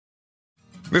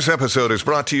This episode is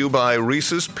brought to you by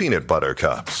Reese's Peanut Butter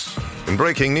Cups. In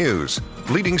breaking news,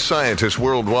 leading scientists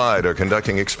worldwide are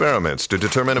conducting experiments to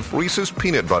determine if Reese's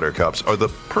Peanut Butter Cups are the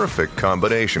perfect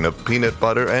combination of peanut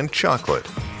butter and chocolate.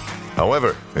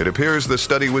 However, it appears the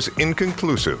study was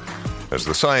inconclusive, as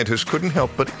the scientists couldn't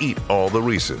help but eat all the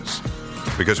Reese's.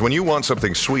 Because when you want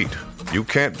something sweet, you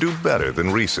can't do better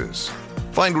than Reese's.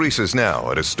 Find Reese's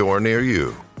now at a store near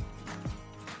you.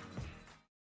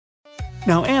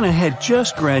 Now, Anna had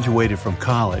just graduated from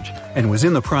college and was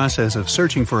in the process of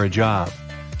searching for a job.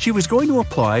 She was going to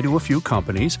apply to a few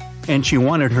companies, and she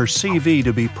wanted her CV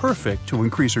to be perfect to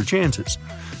increase her chances.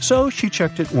 So she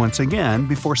checked it once again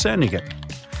before sending it.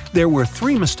 There were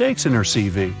 3 mistakes in her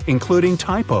CV, including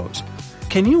typos.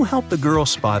 Can you help the girl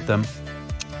spot them?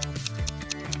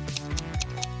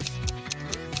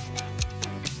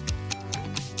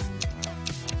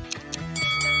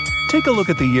 Take a look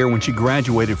at the year when she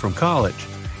graduated from college.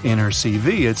 In her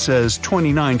CV it says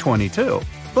 2922,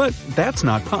 but that's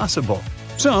not possible.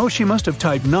 So she must have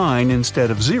typed 9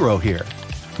 instead of 0 here.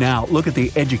 Now look at the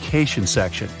education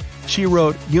section. She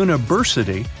wrote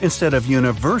university instead of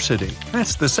university.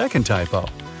 That's the second typo.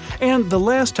 And the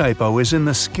last typo is in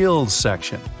the skills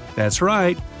section. That's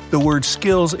right, the word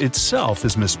skills itself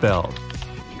is misspelled.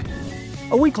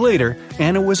 A week later,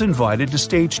 Anna was invited to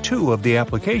stage 2 of the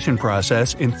application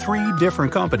process in 3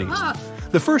 different companies.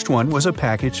 The first one was a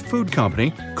packaged food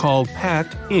company called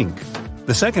Pact Inc.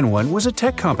 The second one was a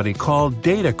tech company called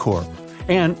Data Corp.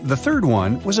 And the third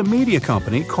one was a media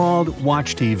company called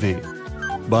Watch TV.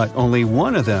 But only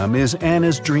one of them is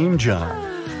Anna's dream job.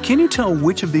 Can you tell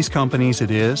which of these companies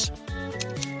it is?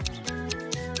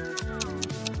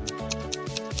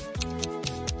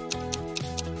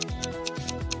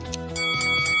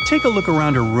 Take a look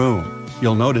around her room.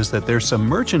 You'll notice that there's some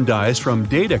merchandise from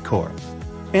Data Corp.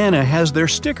 Anna has their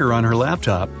sticker on her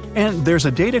laptop, and there's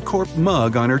a Data Corp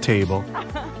mug on her table.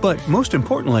 But most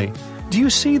importantly, do you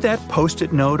see that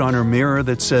Post-it note on her mirror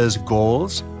that says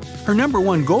goals? Her number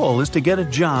 1 goal is to get a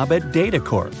job at Data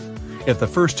Corp. If the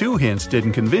first 2 hints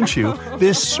didn't convince you,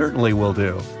 this certainly will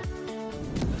do.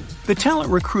 The talent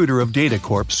recruiter of Data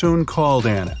Corp soon called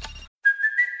Anna.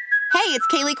 Hey, it's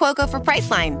Kaylee Cuoco for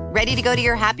Priceline. Ready to go to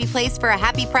your happy place for a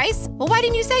happy price? Well, why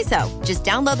didn't you say so? Just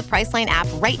download the Priceline app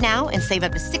right now and save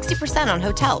up to 60% on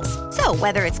hotels. So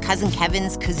whether it's Cousin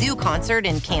Kevin's Kazoo Concert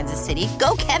in Kansas City,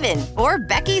 go Kevin, or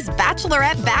Becky's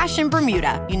Bachelorette Bash in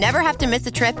Bermuda, you never have to miss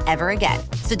a trip ever again.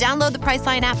 So download the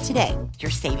Priceline app today.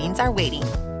 Your savings are waiting.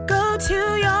 Go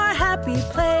to your happy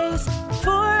place for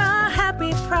a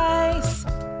happy price.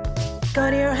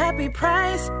 Go to your happy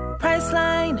price,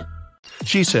 Priceline.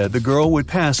 She said the girl would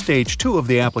pass stage 2 of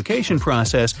the application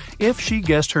process if she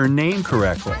guessed her name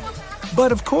correctly.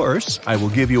 But of course, I will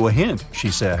give you a hint, she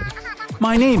said.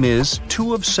 My name is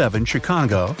 2 of 7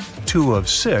 Chicago, 2 of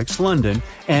 6 London,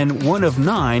 and 1 of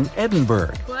 9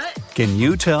 Edinburgh. What? Can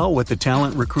you tell what the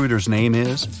talent recruiter's name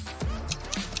is?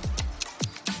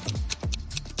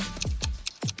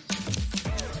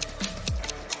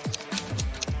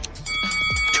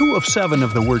 Two of 7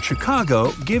 of the word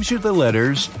Chicago gives you the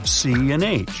letters C and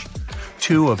H.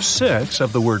 2 of 6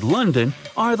 of the word London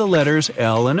are the letters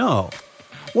L and O.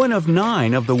 1 of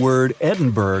 9 of the word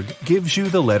Edinburgh gives you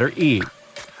the letter E.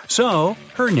 So,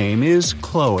 her name is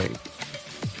Chloe.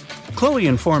 Chloe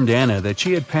informed Anna that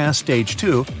she had passed stage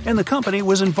 2 and the company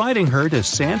was inviting her to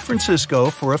San Francisco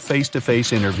for a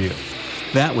face-to-face interview.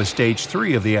 That was stage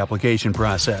 3 of the application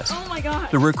process. Oh my God.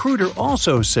 The recruiter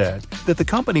also said that the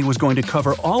company was going to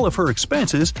cover all of her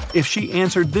expenses if she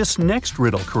answered this next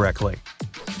riddle correctly.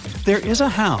 There is a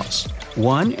house.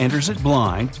 One enters it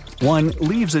blind, one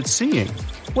leaves it seeing.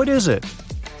 What is it?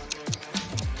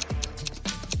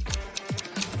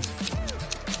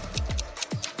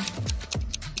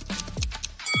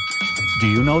 Do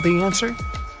you know the answer?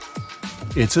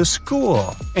 It's a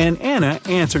school, and Anna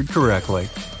answered correctly.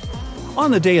 On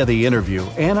the day of the interview,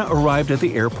 Anna arrived at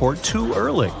the airport too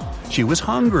early. She was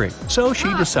hungry, so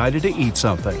she decided to eat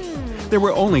something. There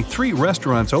were only 3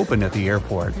 restaurants open at the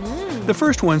airport. The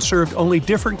first one served only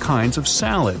different kinds of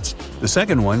salads. The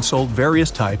second one sold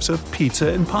various types of pizza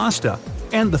and pasta.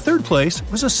 And the third place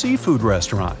was a seafood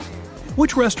restaurant.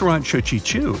 Which restaurant should she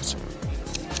choose?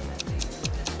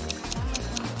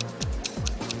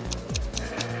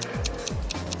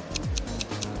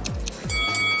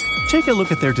 Take a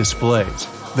look at their displays.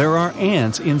 There are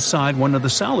ants inside one of the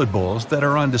salad bowls that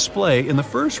are on display in the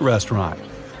first restaurant.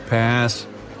 Pass.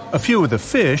 A few of the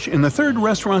fish in the third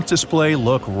restaurant's display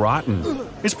look rotten.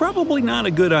 It's probably not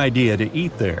a good idea to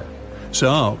eat there.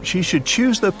 So, she should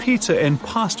choose the pizza and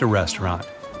pasta restaurant.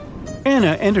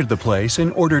 Anna entered the place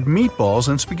and ordered meatballs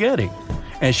and spaghetti.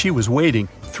 As she was waiting,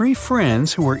 3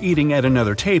 friends who were eating at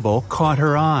another table caught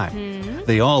her eye.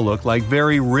 They all looked like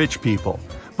very rich people,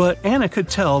 but Anna could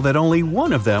tell that only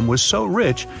one of them was so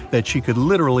rich that she could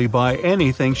literally buy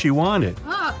anything she wanted.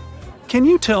 Can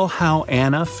you tell how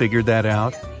Anna figured that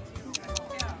out?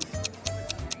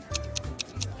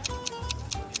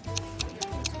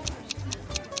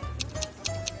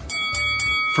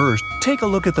 First, take a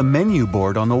look at the menu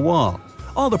board on the wall.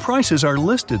 All the prices are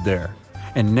listed there.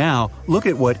 And now, look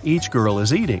at what each girl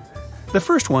is eating. The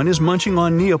first one is munching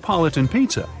on Neapolitan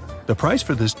pizza. The price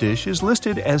for this dish is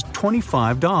listed as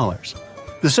 $25.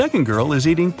 The second girl is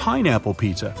eating pineapple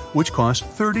pizza, which costs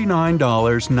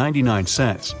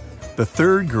 $39.99. The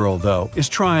third girl, though, is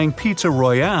trying Pizza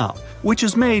Royale, which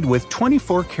is made with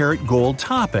 24-karat gold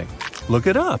topping. Look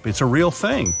it up, it's a real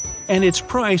thing. And its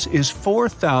price is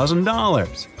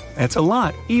 $4,000. That's a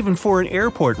lot, even for an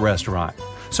airport restaurant.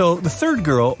 So the third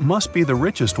girl must be the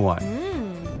richest one.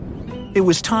 It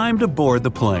was time to board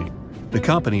the plane. The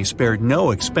company spared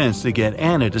no expense to get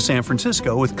Anna to San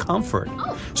Francisco with comfort.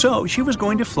 So she was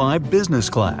going to fly business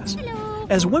class.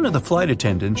 As one of the flight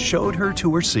attendants showed her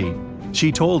to her seat,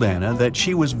 she told Anna that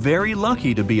she was very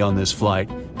lucky to be on this flight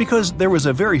because there was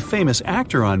a very famous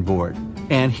actor on board,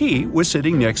 and he was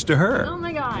sitting next to her. Oh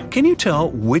my God. Can you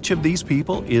tell which of these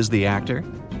people is the actor?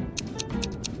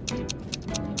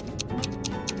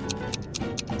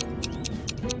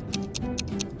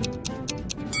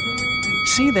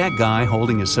 See that guy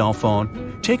holding his cell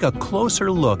phone? Take a closer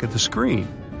look at the screen.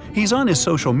 He's on his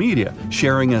social media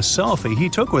sharing a selfie he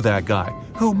took with that guy,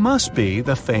 who must be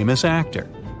the famous actor.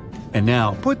 And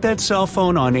now, put that cell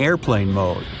phone on airplane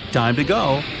mode. Time to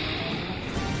go.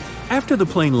 After the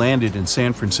plane landed in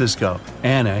San Francisco,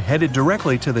 Anna headed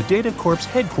directly to the Data Corp's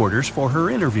headquarters for her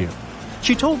interview.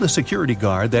 She told the security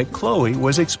guard that Chloe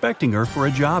was expecting her for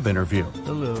a job interview.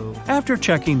 Hello. After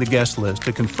checking the guest list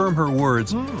to confirm her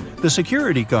words, the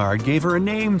security guard gave her a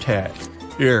name tag.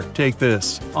 "Here, take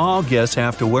this. All guests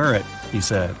have to wear it," he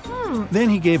said. Then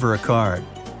he gave her a card.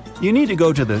 "You need to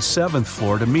go to the 7th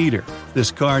floor to meet her. This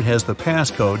card has the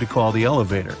passcode to call the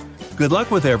elevator. Good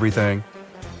luck with everything."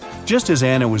 Just as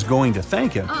Anna was going to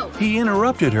thank him, he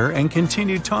interrupted her and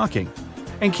continued talking.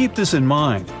 And keep this in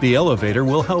mind, the elevator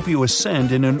will help you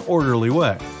ascend in an orderly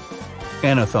way.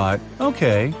 Anna thought,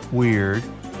 okay, weird.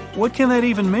 What can that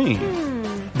even mean?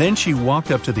 Then she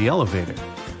walked up to the elevator.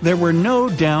 There were no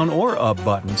down or up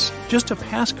buttons, just a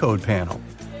passcode panel.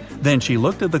 Then she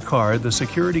looked at the card the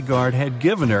security guard had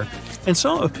given her and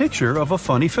saw a picture of a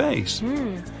funny face.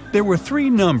 There were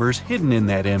 3 numbers hidden in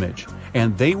that image,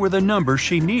 and they were the numbers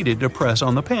she needed to press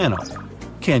on the panel.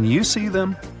 Can you see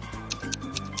them?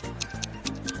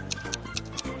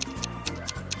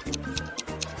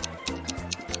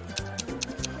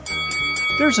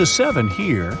 There's a 7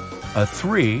 here, a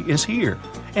 3 is here,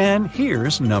 and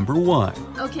here's number 1.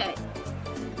 Okay.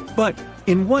 But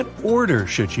in what order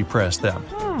should she press them?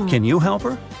 Can you help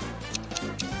her?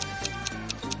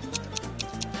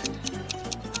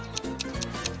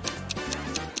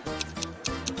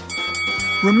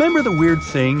 Remember the weird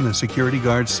thing the security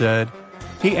guard said?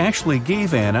 He actually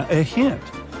gave Anna a hint.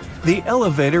 The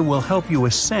elevator will help you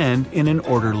ascend in an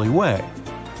orderly way.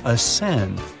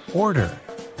 Ascend, order.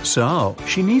 So,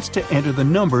 she needs to enter the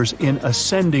numbers in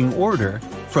ascending order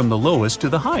from the lowest to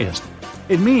the highest.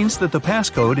 It means that the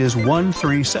passcode is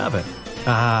 137.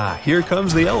 Here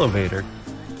comes the elevator.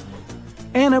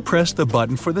 Anna pressed the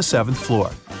button for the 7th floor,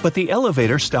 but the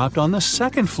elevator stopped on the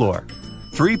 2nd floor.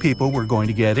 3 people were going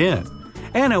to get in.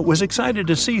 Anna was excited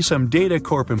to see some Data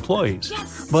Corp employees,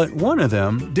 but one of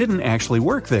them didn't actually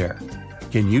work there.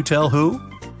 Can you tell who?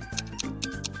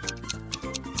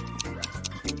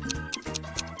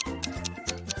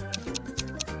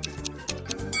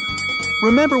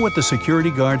 Remember what the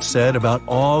security guard said about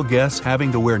all guests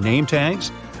having to wear name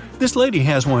tags? This lady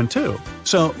has one too,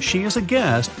 so she is a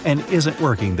guest and isn't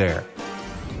working there.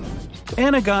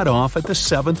 Anna got off at the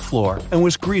 7th floor and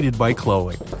was greeted by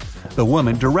Chloe. The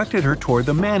woman directed her toward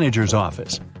the manager's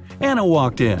office. Anna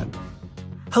walked in.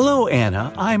 "Hello,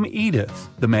 Anna, I'm Edith,"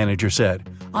 the manager said.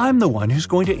 "I'm the one who's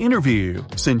going to interview you,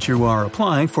 since you are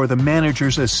applying for the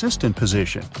manager's assistant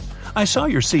position. I saw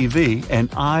your CV and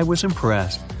I was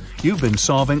impressed. You've been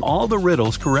solving all the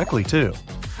riddles correctly, too.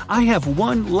 I have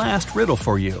one last riddle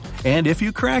for you, and if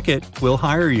you crack it, we'll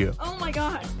hire you. Oh my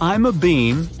God. I'm a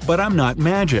bean, but I'm not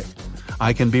magic.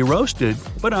 I can be roasted,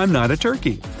 but I'm not a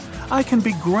turkey. I can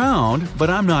be ground, but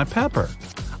I'm not pepper.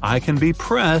 I can be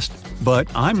pressed, but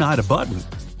I'm not a button.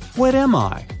 What am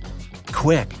I?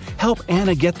 Quick, help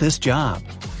Anna get this job."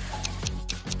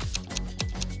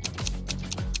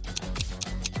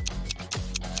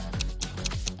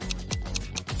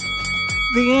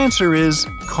 The answer is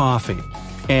coffee.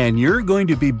 And you're going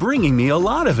to be bringing me a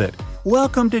lot of it.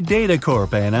 Welcome to Data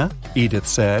Corp, Anna, Edith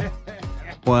said.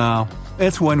 Wow,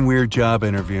 that's one weird job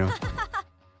interview.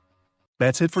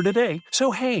 That's it for today.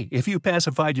 So hey, if you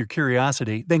pacified your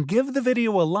curiosity, then give the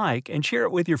video a like and share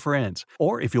it with your friends.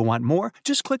 Or if you want more,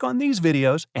 just click on these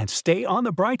videos and stay on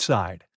the bright side.